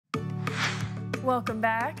Welcome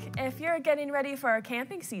back. If you're getting ready for our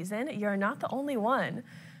camping season, you're not the only one.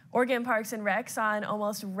 Oregon Parks and Rec saw an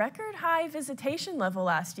almost record high visitation level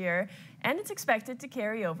last year, and it's expected to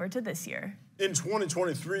carry over to this year. In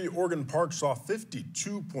 2023, Oregon Park saw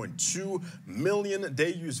 52.2 million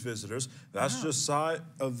day-use visitors. That's just shy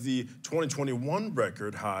of the 2021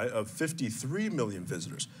 record high of 53 million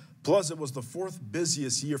visitors. Plus, it was the fourth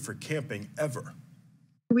busiest year for camping ever.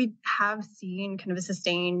 We have seen kind of a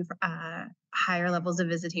sustained higher levels of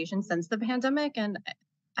visitation since the pandemic, and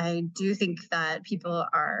I do think that people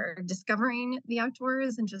are discovering the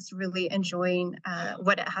outdoors and just really enjoying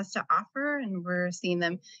what it has to offer, and we're seeing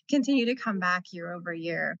them continue to come back year over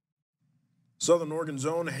year. Southern Oregon's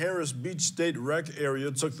own Harris Beach State Rec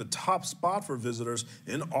area took the top spot for visitors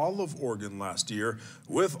in all of Oregon last year.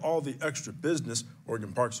 With all the extra business,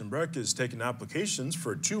 Oregon Parks and Rec is taking applications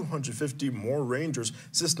for 250 more rangers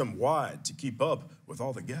system-wide to keep up with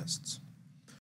all the guests.